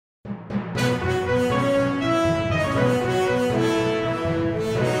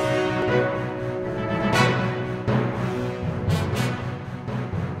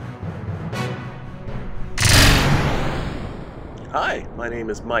name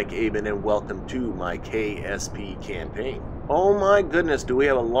is Mike Aben, and welcome to my KSP campaign. Oh my goodness, do we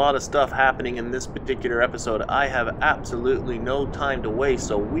have a lot of stuff happening in this particular episode. I have absolutely no time to waste,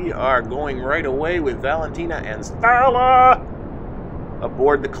 so we are going right away with Valentina and Stella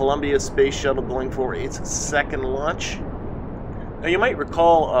aboard the Columbia Space Shuttle, going for its second launch. Now, you might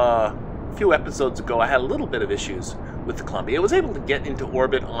recall a few episodes ago I had a little bit of issues with the Columbia. It was able to get into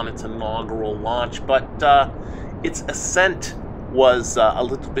orbit on its inaugural launch, but its ascent was a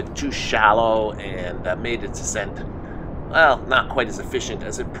little bit too shallow and made its ascent, well, not quite as efficient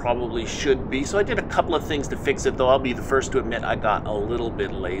as it probably should be. So I did a couple of things to fix it, though I'll be the first to admit I got a little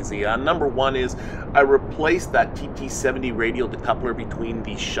bit lazy. Number one is I replaced that TT-70 radial decoupler between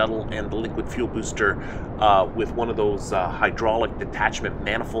the shuttle and the liquid fuel booster with one of those hydraulic detachment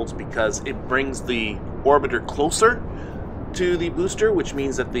manifolds, because it brings the orbiter closer to the booster, which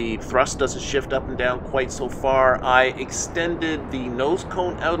means that the thrust doesn't shift up and down quite so far. I extended the nose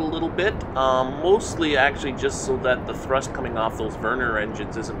cone out a little bit, mostly actually just so that the thrust coming off those Werner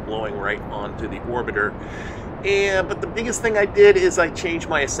engines isn't blowing right onto the orbiter. But the biggest thing I did is I changed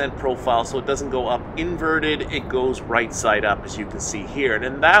my ascent profile so it doesn't go up inverted, it goes right side up, as you can see here. And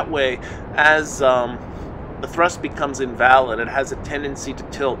in that way, as the thrust becomes invalid, it has a tendency to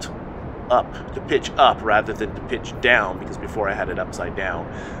tilt up, to pitch up rather than to pitch down, because before I had it upside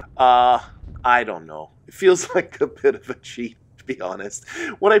down. I don't know. It feels like a bit of a cheat, to be honest.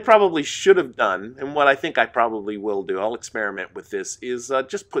 What I probably should have done, and what I think I probably will do, I'll experiment with this, is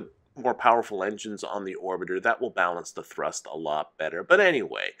just put more powerful engines on the orbiter. That will balance the thrust a lot better. But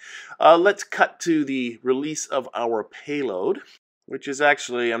anyway, let's cut to the release of our payload, which is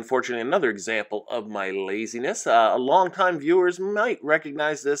actually, unfortunately, another example of my laziness. Longtime viewers might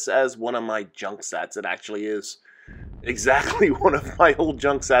recognize this as one of my junk sats. It actually is exactly one of my old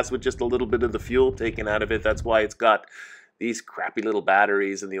junk sats with just a little bit of the fuel taken out of it. That's why it's got these crappy little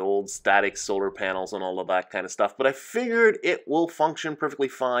batteries and the old static solar panels and all of that kind of stuff. But I figured it will function perfectly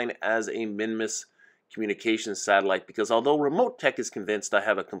fine as a Minmus communications satellite, because although Remote Tech is convinced I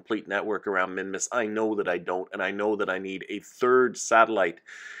have a complete network around Minmus, I know that I don't, and I know that I need a third satellite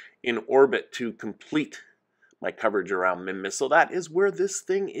in orbit to complete my coverage around Minmus. So that is where this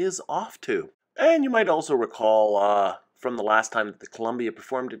thing is off to. And you might also recall from the last time that the Columbia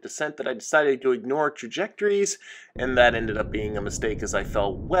performed a descent that I decided to ignore trajectories, and that ended up being a mistake, as I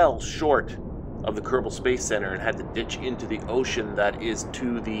fell well short of the Kerbal Space Center and had to ditch into the ocean that is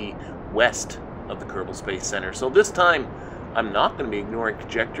to the west of the Kerbal Space Center. So this time I'm not going to be ignoring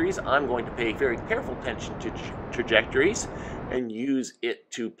trajectories. I'm going to pay very careful attention to trajectories and use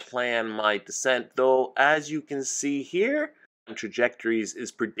it to plan my descent, though as you can see here, trajectories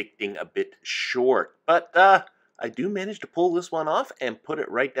is predicting a bit short, but I do manage to pull this one off and put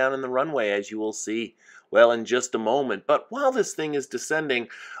it right down in the runway, as you will see, well, in just a moment. But while this thing is descending,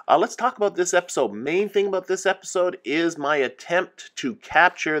 let's talk about this episode. Main thing about this episode is my attempt to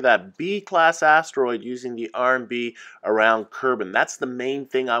capture that B-class asteroid using the RMB around Kerbin. That's the main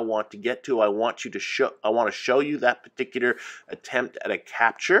thing I want to get to. I want to show you that particular attempt at a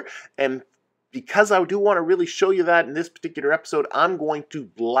capture, and because I do want to really show you that in this particular episode, I'm going to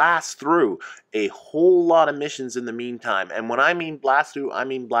blast through a whole lot of missions in the meantime. And when I mean blast through, I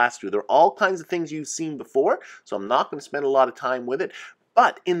mean blast through. There are all kinds of things you've seen before, so I'm not going to spend a lot of time with it.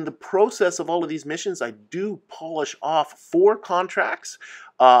 But in the process of all of these missions, I do polish off 4 contracts,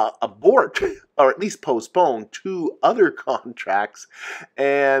 abort, or at least postpone 2 other contracts,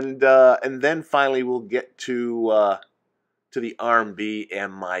 and then finally we'll get to the RMB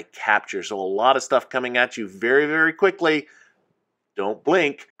and my capture. So a lot of stuff coming at you very, very quickly. Don't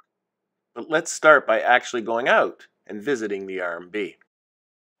blink. But let's start by actually going out and visiting the RMB.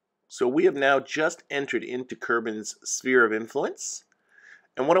 So we have now just entered into Kerbin's sphere of influence.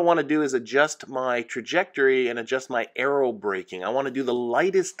 And what I want to do is adjust my trajectory and adjust my aero braking. I want to do the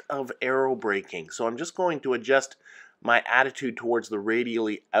lightest of aero braking. So I'm just going to adjust my attitude towards the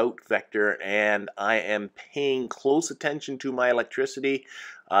radially out vector, and I am paying close attention to my electricity.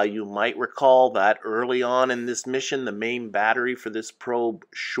 You might recall that early on in this mission, the main battery for this probe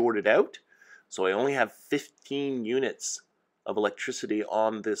shorted out, so I only have 15 units of electricity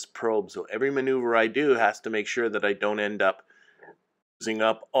on this probe. So every maneuver I do has to make sure that I don't end up using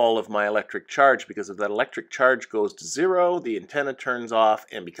up all of my electric charge, because if that electric charge goes to 0, the antenna turns off,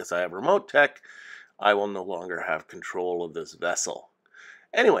 and because I have Remote Tech, I will no longer have control of this vessel.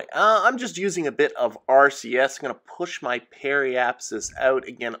 Anyway, I'm just using a bit of RCS. I'm going to push my periapsis out.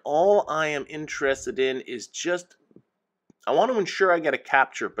 Again, all I am interested in is just, I want to ensure I get a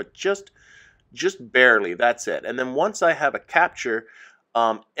capture, but just barely, that's it. And then once I have a capture,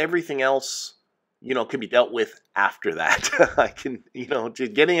 everything else can be dealt with after that. I can,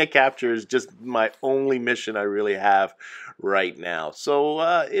 just getting a capture is just my only mission I really have right now. So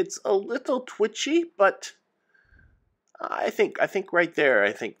it's a little twitchy, but I think right there,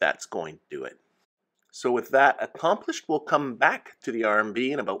 I think that's going to do it. So with that accomplished, we'll come back to the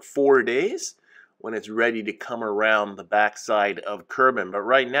RMB in about 4 days when it's ready to come around the backside of Kerbin. But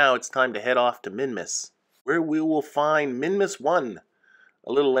right now, it's time to head off to Minmus, where we will find Minmus 1,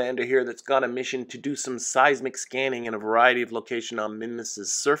 a little lander here that's got a mission to do some seismic scanning in a variety of locations on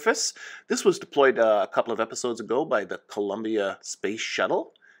Minmus's surface. This was deployed a couple of episodes ago by the Columbia Space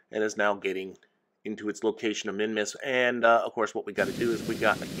Shuttle and is now getting into its location of Minmus. And of course, what we got to do is we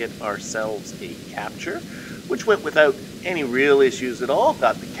got to get ourselves a capture, which went without any real issues at all.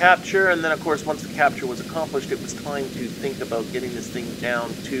 Got the capture, and then of course, once the capture was accomplished, it was time to think about getting this thing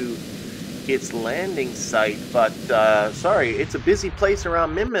down to its landing site. But sorry, it's a busy place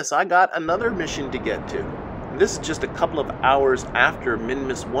around Minmus. I got another mission to get to. And this is just a couple of hours after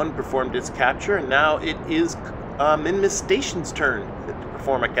Minmus 1 performed its capture, and now it is Minmus Station's turn to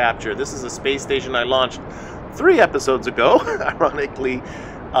perform a capture. This is a space station I launched 3 episodes ago, ironically,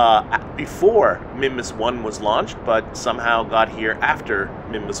 before Minmus 1 was launched, but somehow got here after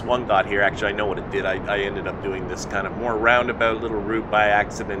Minmus 1 got here. Actually, I know what it did. I ended up doing this kind of more roundabout little route by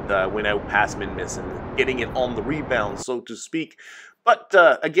accident, went out past Minmus and getting it on the rebound, so to speak. But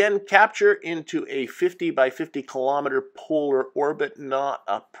again, capture into a 50 by 50 kilometer polar orbit, not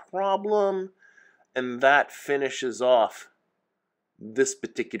a problem. And that finishes off this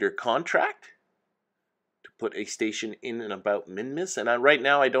particular contract to put a station in and about Minmus. And right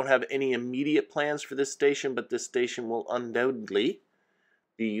now I don't have any immediate plans for this station, but this station will undoubtedly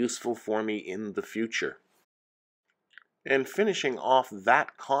be useful for me in the future. And finishing off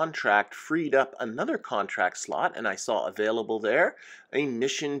that contract freed up another contract slot, and I saw available there a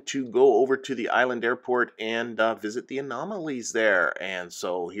mission to go over to the island airport and visit the anomalies there. And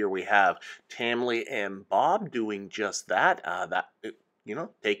so here we have Tamley and Bob doing just that.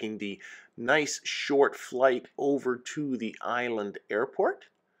 Taking the nice short flight over to the island airport.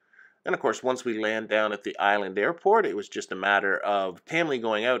 And of course, once we land down at the island airport, it was just a matter of Tamley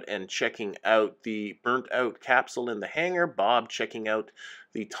going out and checking out the burnt out capsule in the hangar, Bob checking out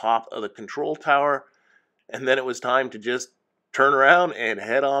the top of the control tower, and then it was time to just turn around and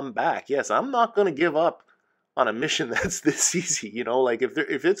head on back. Yes, I'm not going to give up on a mission that's this easy. Like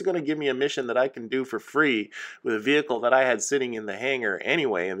if it's going to give me a mission that I can do for free with a vehicle that I had sitting in the hangar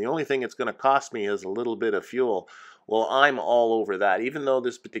anyway, and the only thing it's going to cost me is a little bit of fuel, well, I'm all over that, even though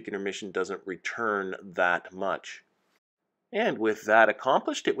this particular mission doesn't return that much. And with that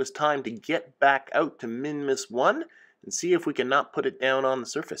accomplished, it was time to get back out to Minmus 1 and see if we can not put it down on the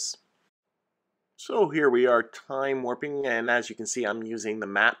surface. So here we are time warping, and as you can see, I'm using the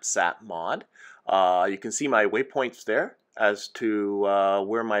MapSat mod. You can see my waypoints there as to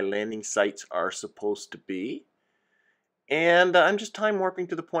where my landing sites are supposed to be. And I'm just time warping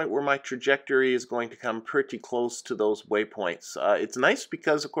to the point where my trajectory is going to come pretty close to those waypoints. It's nice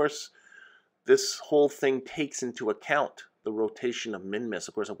because, of course, this whole thing takes into account the rotation of Minmus.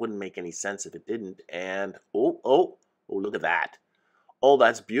 Of course, it wouldn't make any sense if it didn't. And, oh, look at that. Oh,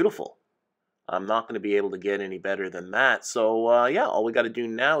 that's beautiful. I'm not going to be able to get any better than that. So, yeah, all we got to do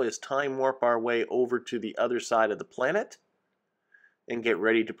now is time warp our way over to the other side of the planet and get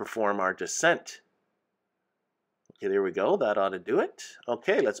ready to perform our descent. Okay, there we go. That ought to do it.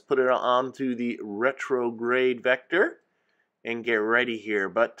 Okay, let's put it onto the retrograde vector and get ready here.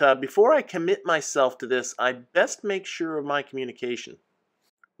 But before I commit myself to this, I best make sure of my communication.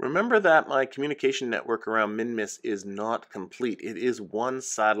 Remember that my communication network around Minmus is not complete. It is 1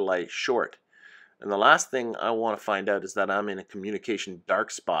 satellite short. And the last thing I want to find out is that I'm in a communication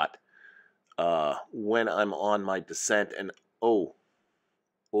dark spot when I'm on my descent. And oh,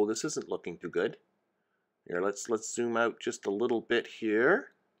 this isn't looking too good. Here, let's zoom out just a little bit here.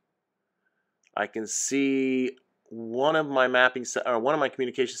 I can see one of my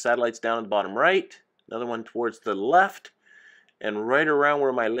communication satellites down at the bottom right, another one towards the left, and right around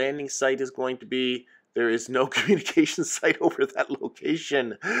where my landing site is going to be, there is no communication site over that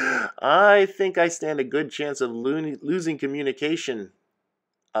location. I think I stand a good chance of losing communication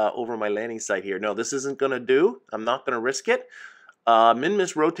over my landing site here. No, this isn't going to do. I'm not going to risk it.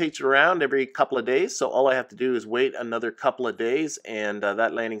 Minmus rotates around every couple of days, so all I have to do is wait another couple of days, and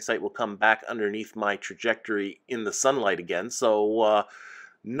that landing site will come back underneath my trajectory in the sunlight again. So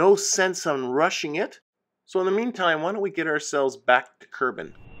no sense on rushing it. So in the meantime, why don't we get ourselves back to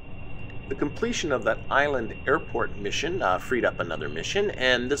Kerbin? The completion of that island airport mission freed up another mission,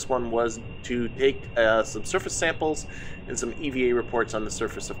 and this one was to take some surface samples and some EVA reports on the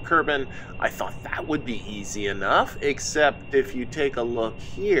surface of Kerbin. I thought that would be easy enough, except if you take a look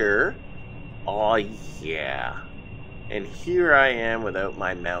here, oh yeah. And here I am without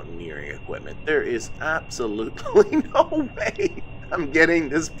my mountaineering equipment. There is absolutely no way I'm getting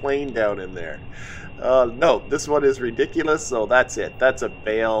this plane down in there. No, this one is ridiculous, so that's it. That's a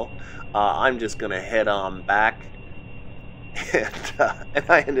bail. I'm just going to head on back. And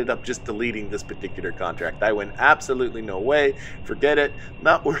I ended up just deleting this particular contract. I went absolutely no way. Forget it.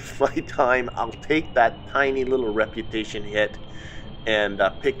 Not worth my time. I'll take that tiny little reputation hit and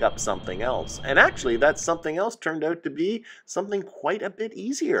pick up something else. And actually, that something else turned out to be something quite a bit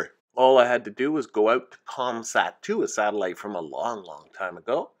easier. All I had to do was go out to ComSat-2, a satellite from a long, long time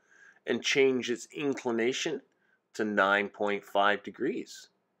ago, and change its inclination to 9.5 degrees.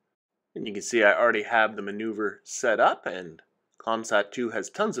 And you can see I already have the maneuver set up, and ComSat-2 has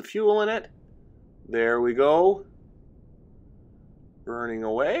tons of fuel in it. There we go. Burning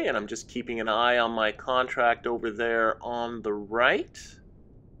away, and I'm just keeping an eye on my contract over there on the right.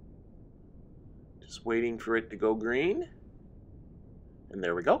 Just waiting for it to go green. And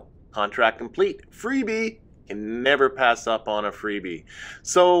there we go. Contract complete. Freebie. Can never pass up on a freebie.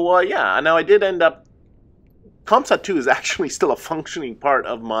 So, yeah, now I did end up... ComSat-2 is actually still a functioning part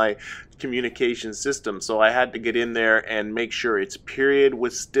of my communication system, so I had to get in there and make sure its period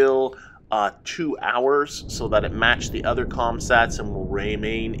was still 2 hours so that it matched the other ComSats and will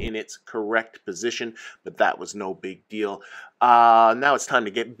remain in its correct position, but that was no big deal. Now it's time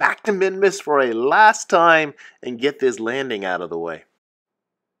to get back to Minmus for a last time and get this landing out of the way.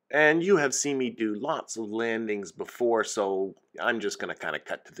 And you have seen me do lots of landings before, so I'm just going to kind of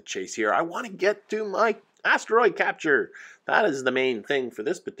cut to the chase here. I want to get to my asteroid capture. That is the main thing for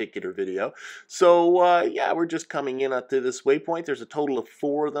this particular video. So, yeah, we're just coming in to this waypoint. There's a total of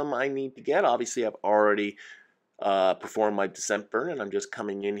 4 of them I need to get. Obviously, I've already performed my descent burn, and I'm just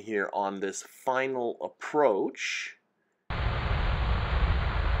coming in here on this final approach.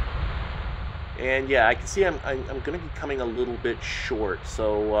 And yeah, I can see I'm going to be coming a little bit short,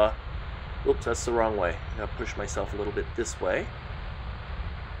 so, oops, that's the wrong way. I'm going to push myself a little bit this way.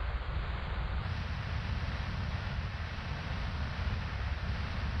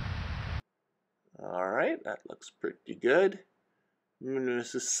 Alright, that looks pretty good.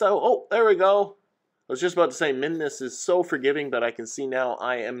 Minmus is so... Oh, there we go! I was just about to say, Minmus is so forgiving, but I can see now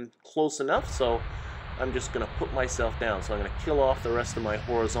I am close enough, so I'm just going to put myself down. So I'm going to kill off the rest of my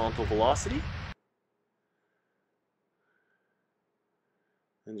horizontal velocity.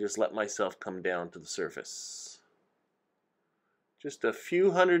 And just let myself come down to the surface. Just a few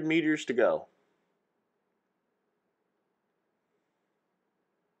 100 meters to go.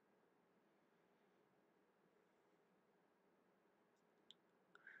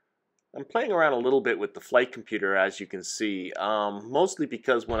 I'm playing around a little bit with the flight computer, as you can see, mostly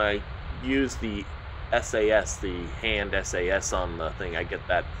because when I use the SAS, the hand SAS on the thing, I get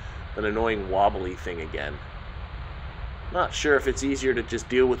that annoying wobbly thing again. Not sure if it's easier to just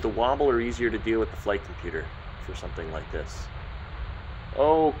deal with the wobble or easier to deal with the flight computer for something like this.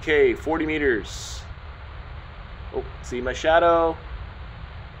 Okay, 40 meters. Oh, see my shadow?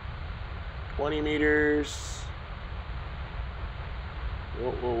 20 meters.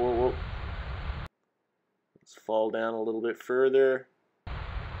 Whoa, whoa, whoa, whoa. Let's fall down a little bit further.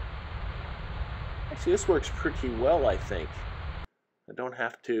 Actually, this works pretty well, I think. I don't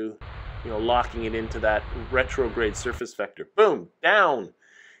have to, locking it into that retrograde surface vector. Boom, down.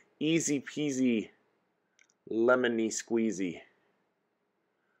 Easy peasy, lemony squeezy.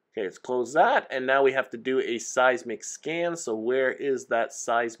 Okay, let's close that. And now we have to do a seismic scan. So where is that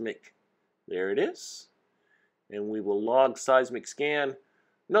seismic? There it is. And we will log seismic scan.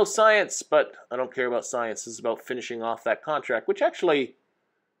 No science, but I don't care about science. This is about finishing off that contract, which actually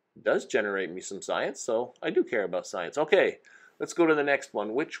does generate me some science, so I do care about science. Okay, let's go to the next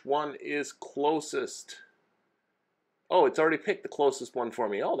one. Which one is closest? Oh, it's already picked the closest one for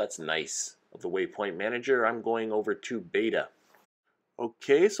me. Oh, that's nice. Of the waypoint manager, I'm going over to beta.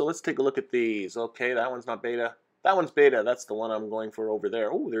 Okay, so let's take a look at these. Okay, that one's not beta. That one's beta. That's the one I'm going for over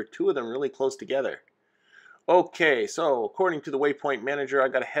there. Oh, there are 2 of them really close together. Okay, so according to the waypoint manager, I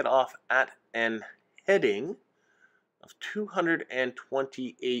got to head off at an heading of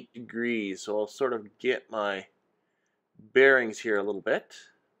 228 degrees. So I'll sort of get my bearings here a little bit.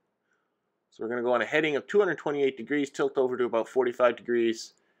 So we're going to go on a heading of 228 degrees, tilt over to about 45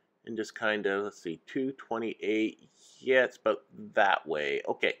 degrees, and just kind of, let's see, 228, yeah, it's about that way.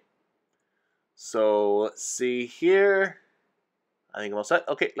 Okay, so let's see here. I think I'm all set.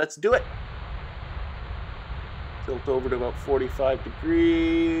 Okay, let's do it. Tilt over to about 45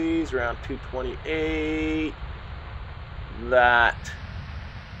 degrees, around 228. That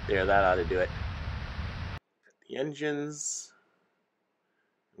ought to do it. The engines.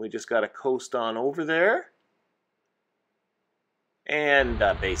 We just got to coast on over there. And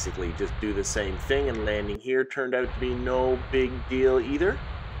basically just do the same thing, and landing here turned out to be no big deal either.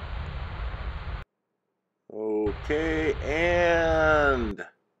 Okay, and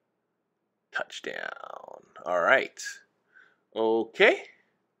touchdown. All right. Okay.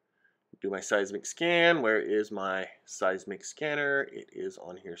 Do my seismic scan. Where is my seismic scanner? It is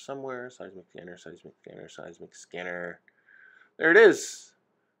on here somewhere. Seismic scanner, seismic scanner, seismic scanner. There it is.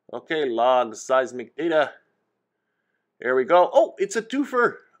 Okay, log seismic data. There we go. Oh, it's a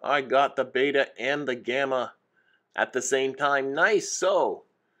twofer. I got the beta and the gamma at the same time. Nice. So,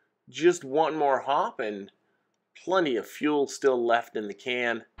 just one more hop and plenty of fuel still left in the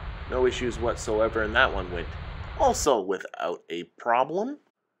can. No issues whatsoever, and that one went also without a problem.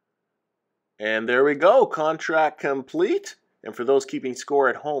 And there we go. Contract complete. And for those keeping score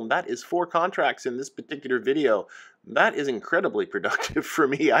at home, that is 4 contracts in this particular video. That is incredibly productive for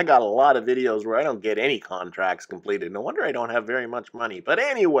me. I got a lot of videos where I don't get any contracts completed. No wonder I don't have very much money. But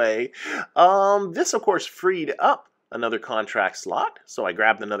anyway, this of course freed up another contract slot. So I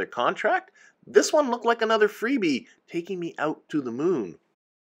grabbed another contract. This one looked like another freebie, taking me out to the moon.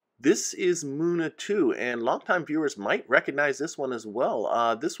 This is Muna 2, and longtime viewers might recognize this one as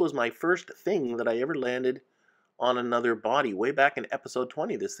well. This was my first thing that I ever landed on another body. Way back in episode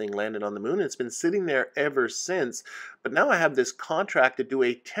 20, this thing landed on the moon. It's been sitting there ever since. But now I have this contract to do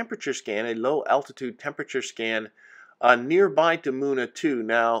a temperature scan, a low altitude temperature scan nearby to Muna 2.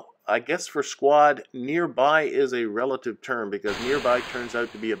 Now, I guess for squad, nearby is a relative term because nearby turns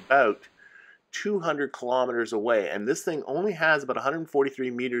out to be about 200 kilometers away, and this thing only has about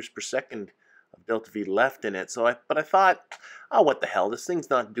 143 meters per second of delta V left in it. But I thought, oh, what the hell, this thing's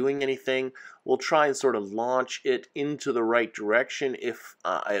not doing anything. We'll try and sort of launch it into the right direction. If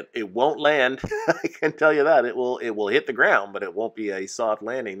it won't land, I can tell you that it will hit the ground, but it won't be a soft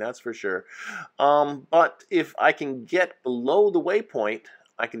landing, that's for sure. But if I can get below the waypoint,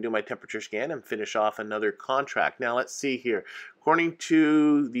 I can do my temperature scan and finish off another contract. Now let's see here. According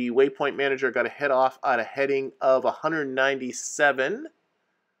to the waypoint manager, I got to head off at a heading of 197.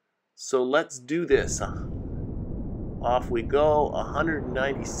 So let's do this. Off we go,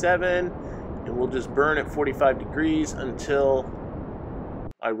 197, and we'll just burn at 45 degrees until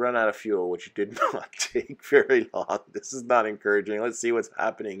I run out of fuel, which did not take very long. This is not encouraging. Let's see what's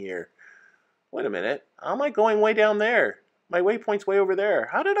happening here. Wait a minute. How am I going way down there? My waypoint's way over there.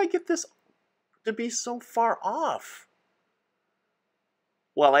 How did I get this to be so far off?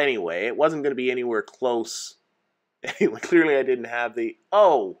 Well, anyway, it wasn't going to be anywhere close. Anyway, clearly I didn't have the...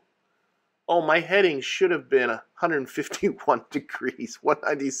 Oh, my heading should have been 151 degrees.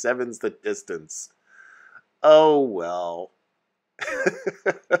 197's the distance. Oh, well.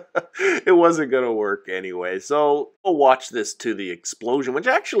 It wasn't going to work anyway. So we'll watch this to the explosion, which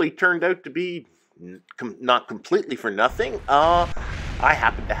actually turned out to be not completely for nothing. I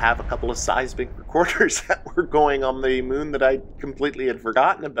happened to have a couple of seismic recorders that were going on the moon that I completely had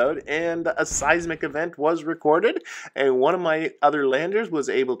forgotten about, and a seismic event was recorded, and one of my other landers was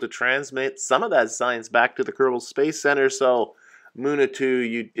able to transmit some of that science back to the Kerbal Space Center. So Muna 2,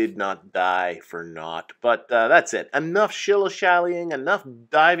 you did not die for naught. But that's it. Enough shilly-shallying, enough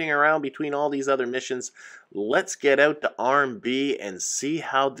diving around between all these other missions. Let's get out to Arm B and see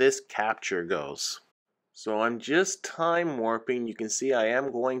how this capture goes. So I'm just time warping. You can see I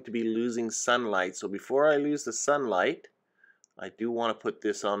am going to be losing sunlight. So before I lose the sunlight, I do want to put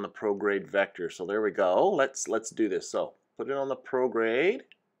this on the prograde vector. So there we go. Let's do this. So put it on the prograde.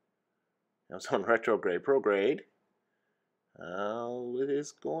 Now it's on retrograde. Prograde. Oh, it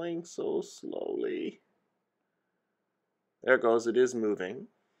is going so slowly. There it goes. It is moving.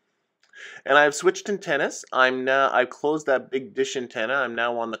 And I've switched antennas. I've closed that big dish antenna. I'm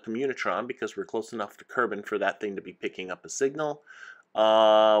now on the Communitron because we're close enough to Kerbin for that thing to be picking up a signal,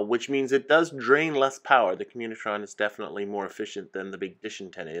 which means it does drain less power. The Communitron is definitely more efficient than the big dish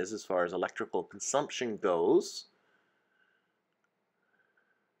antenna is as far as electrical consumption goes.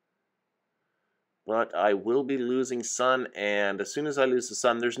 But I will be losing sun, and as soon as I lose the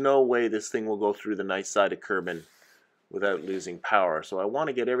sun, there's no way this thing will go through the nice side of Kerbin without losing power. So I want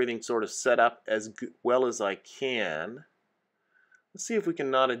to get everything sort of set up as well as I can. Let's see if we can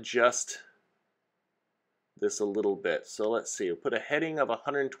not adjust this a little bit. So let's see, we'll put a heading of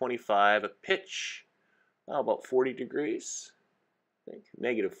 125, a pitch, about 40 degrees, I think,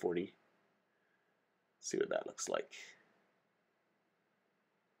 negative 40. Let's see what that looks like.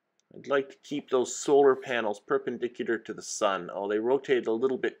 I'd like to keep those solar panels perpendicular to the sun. Oh, they rotated a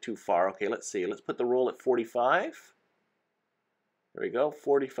little bit too far. Okay, let's see. Let's put the roll at 45. There we go,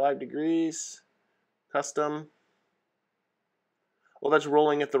 45 degrees. Custom. Well, that's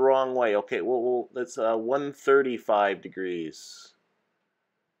rolling it the wrong way. Okay, well that's 135 degrees.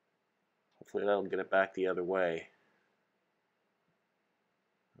 Hopefully that'll get it back the other way.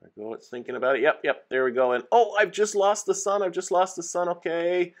 There we go, it's thinking about it. Yep, there we go. And oh, I've just lost the sun.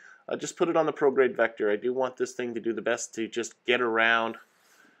 Okay. I just put it on the prograde vector. I do want this thing to do the best to just get around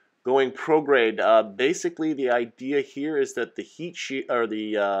going prograde. Basically, the idea here is that the heat shield, or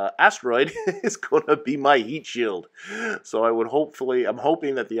the asteroid, is going to be my heat shield. So I'm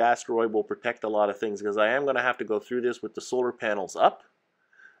hoping that the asteroid will protect a lot of things, because I am going to have to go through this with the solar panels up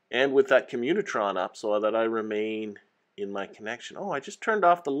and with that commutron up, so that I remain in my connection. Oh, I just turned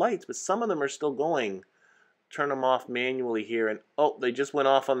off the lights, but some of them are still going. Turn them off manually here, and oh, they just went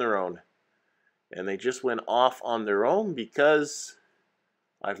off on their own. And they just went off on their own because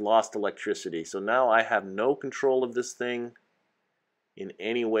I've lost electricity. So now I have no control of this thing in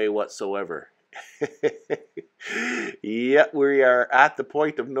any way whatsoever. Yep, we are at the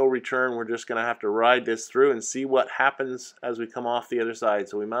point of no return. We're just going to have to ride this through and see what happens as we come off the other side.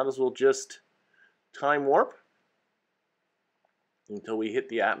 So we might as well just time warp until we hit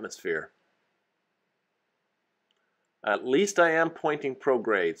the atmosphere. At least I am pointing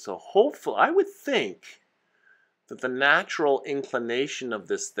prograde, so hopefully, I would think that the natural inclination of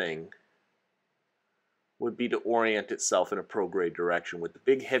this thing would be to orient itself in a prograde direction, with the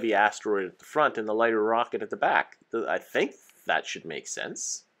big heavy asteroid at the front and the lighter rocket at the back. I think that should make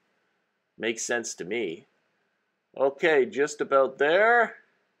sense. Makes sense to me. Okay, just about there.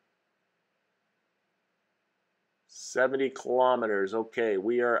 70 kilometers. Okay,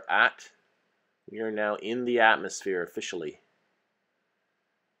 we are now in the atmosphere officially.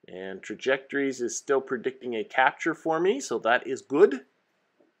 And trajectories is still predicting a capture for me, so that is good.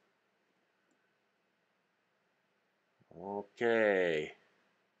 Okay.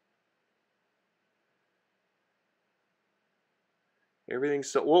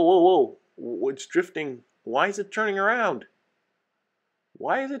 Everything's so... Whoa. It's drifting. Why is it turning around?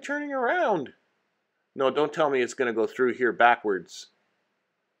 Why is it turning around? No, don't tell me it's going to go through here backwards.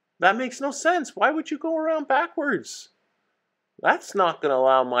 That makes no sense. Why would you go around backwards? That's not going to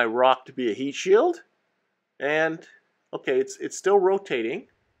allow my rock to be a heat shield. And, okay, it's still rotating.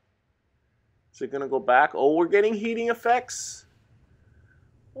 Is it going to go back? Oh, we're getting heating effects.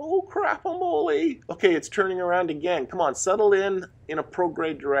 Oh, crap-a-moly. Okay, it's turning around again. Come on, settle in a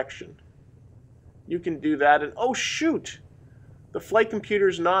prograde direction. You can do that. And, oh, shoot. The flight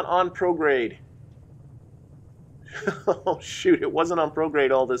computer's not on prograde. Oh shoot, it wasn't on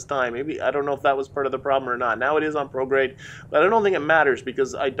prograde all this time. Maybe, I don't know if that was part of the problem or not. Now it is on prograde, but I don't think it matters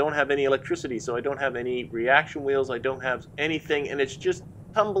because I don't have any electricity, so I don't have any reaction wheels, I don't have anything, and it's just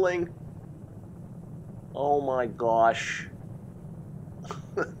tumbling. Oh my gosh.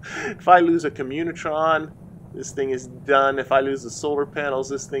 If I lose a commutron, this thing is done. If I lose the solar panels,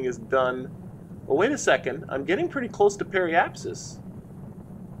 this thing is done. Well, wait a second, I'm getting pretty close to periapsis.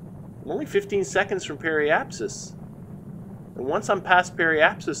 I'm only 15 seconds from periapsis. And once I'm past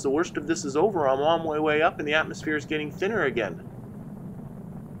periapsis, the worst of this is over. I'm on my way up and the atmosphere is getting thinner again.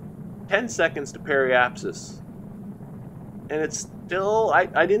 10 seconds to periapsis. And it's still,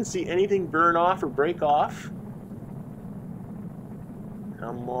 I didn't see anything burn off or break off.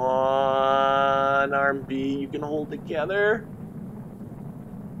 Come on, arm B, you can hold together.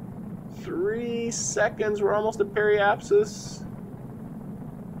 3 seconds, we're almost at periapsis.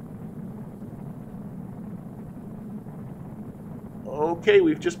 Okay,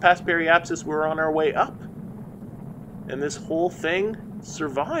 we've just passed periapsis, we're on our way up. And this whole thing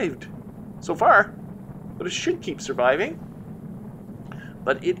survived so far, but it should keep surviving.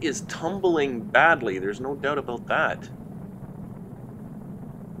 But it is tumbling badly, there's no doubt about that.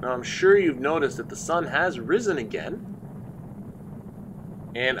 Now I'm sure you've noticed that the sun has risen again.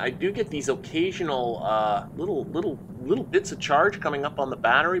 And I do get these occasional little bits of charge coming up on the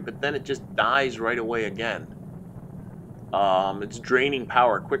battery, but then it just dies right away again. It's draining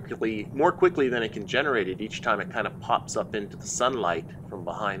power more quickly than it can generate it each time it kind of pops up into the sunlight from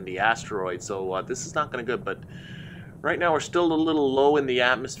behind the asteroid. So this is not going to be good, but right now we're still a little low in the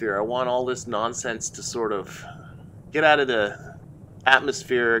atmosphere. I want all this nonsense to sort of get out of the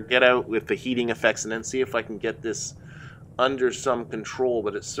atmosphere, get out with the heating effects, and then see if I can get this under some control.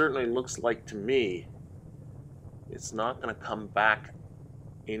 But it certainly looks like to me it's not going to come back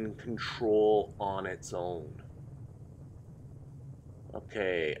in control on its own.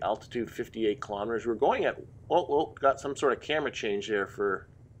 Okay, altitude 58 kilometers. We're going at, oh, got some sort of camera change there for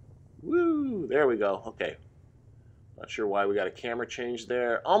Woo! There we go. Okay. Not sure why we got a camera change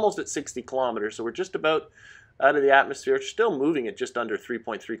there. Almost at 60 kilometers, so we're just about out of the atmosphere. It's still moving at just under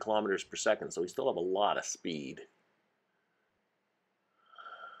 3.3 kilometers per second, so we still have a lot of speed.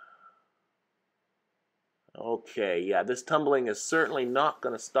 Okay, yeah, this tumbling is certainly not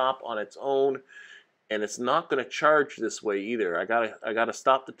going to stop on its own, and it's not going to charge this way either. I gotta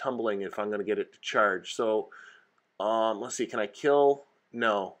stop the tumbling if I'm going to get it to charge. So, let's see, can I kill?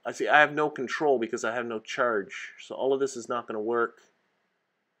 No. I see, I have no control because I have no charge. So all of this is not going to work.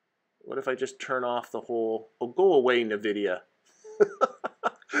 What if I just turn off the whole... Oh, go away, NVIDIA.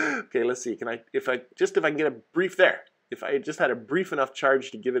 Okay, let's see. Can I... If I can get a brief... There. If I just had a brief enough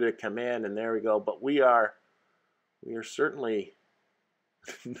charge to give it a command, and there we go. But we are certainly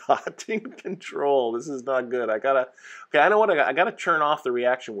not in control. This is not good. Okay, I know what I gotta turn off the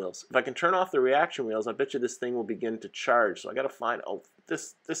reaction wheels. If I can turn off the reaction wheels, I bet you this thing will begin to charge. So I gotta find... Oh,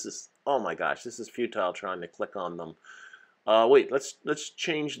 this is... Oh my gosh, this is futile trying to click on them. Wait, let's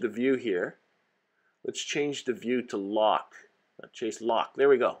change the view here. Let's change the view to lock. Chase lock. There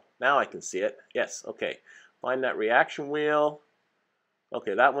we go. Now I can see it. Yes, okay. Find that reaction wheel.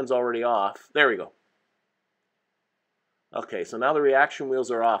 Okay, that one's already off. There we go. Okay, so now the reaction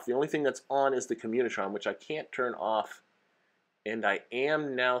wheels are off. The only thing that's on is the commutron, which I can't turn off. And I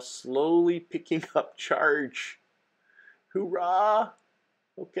am now slowly picking up charge. Hoorah!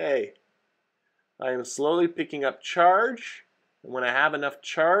 Okay. I am slowly picking up charge. And when I have enough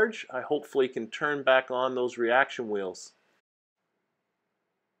charge, I hopefully can turn back on those reaction wheels.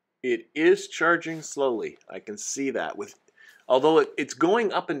 It is charging slowly. I can see that. Although it's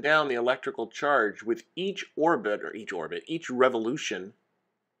going up and down the electrical charge with each revolution,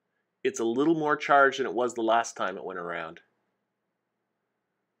 it's a little more charged than it was the last time it went around.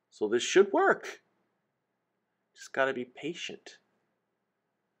 So this should work. Just got to be patient.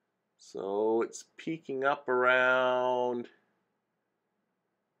 So it's peaking up around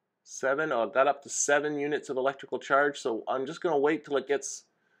 7. Oh, it got up to 7 units of electrical charge. So I'm just going to wait till it gets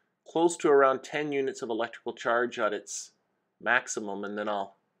close to around 10 units of electrical charge at its maximum, and then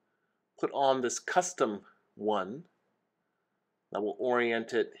I'll put on this custom one that will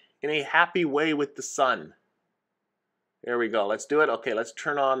orient it in a happy way with the sun. There we go. Let's do it. Okay, let's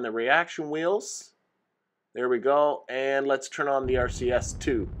turn on the reaction wheels. There we go. And let's turn on the RCS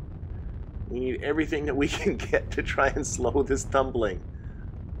too. We need everything that we can get to try and slow this tumbling.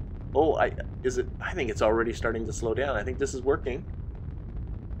 Oh, I think it's already starting to slow down. I think this is working.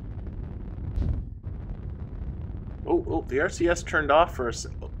 Oh, the RCS turned off for a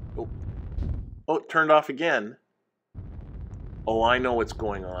second. Oh, it turned off again. Oh, I know what's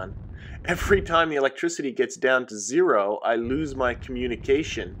going on. Every time the electricity gets down to 0, I lose my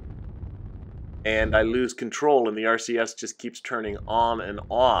communication. And I lose control, and the RCS just keeps turning on and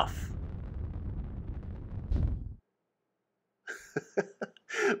off.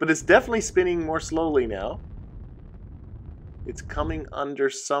 But it's definitely spinning more slowly now. It's coming under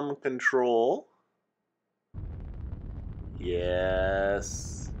some control.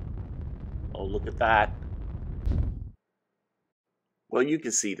 Yes. Oh, look at that. Well, you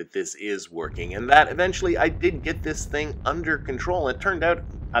can see that this is working, and that eventually I did get this thing under control. And it turned out,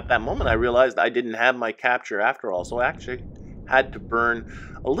 at that moment, I realized I didn't have my capture after all, so I actually had to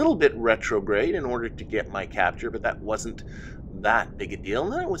burn a little bit retrograde in order to get my capture, but that wasn't that big a deal.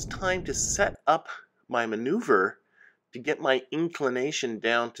 And then it was time to set up my maneuver to get my inclination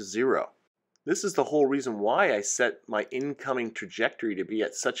down to 0. This is the whole reason why I set my incoming trajectory to be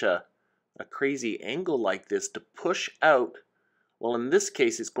at such a crazy angle like this, to push out. Well, in this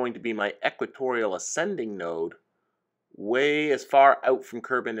case, it's going to be my equatorial ascending node way as far out from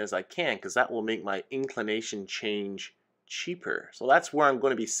Kerbin as I can, because that will make my inclination change cheaper. So that's where I'm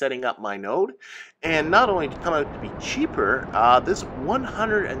going to be setting up my node. And not only to come out to be cheaper, this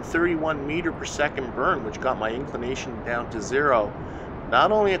 131 meter per second burn, which got my inclination down to 0,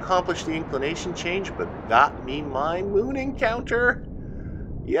 not only accomplished the inclination change, but got me my moon encounter.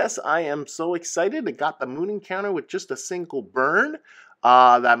 Yes, I am so excited. It got the moon encounter with just a single burn.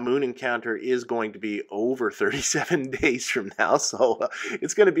 That moon encounter is going to be over 37 days from now, so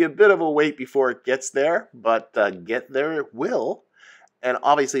it's going to be a bit of a wait before it gets there, but get there it will. And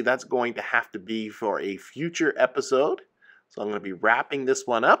obviously that's going to have to be for a future episode. So I'm going to be wrapping this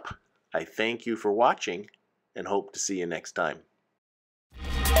one up. I thank you for watching and hope to see you next time.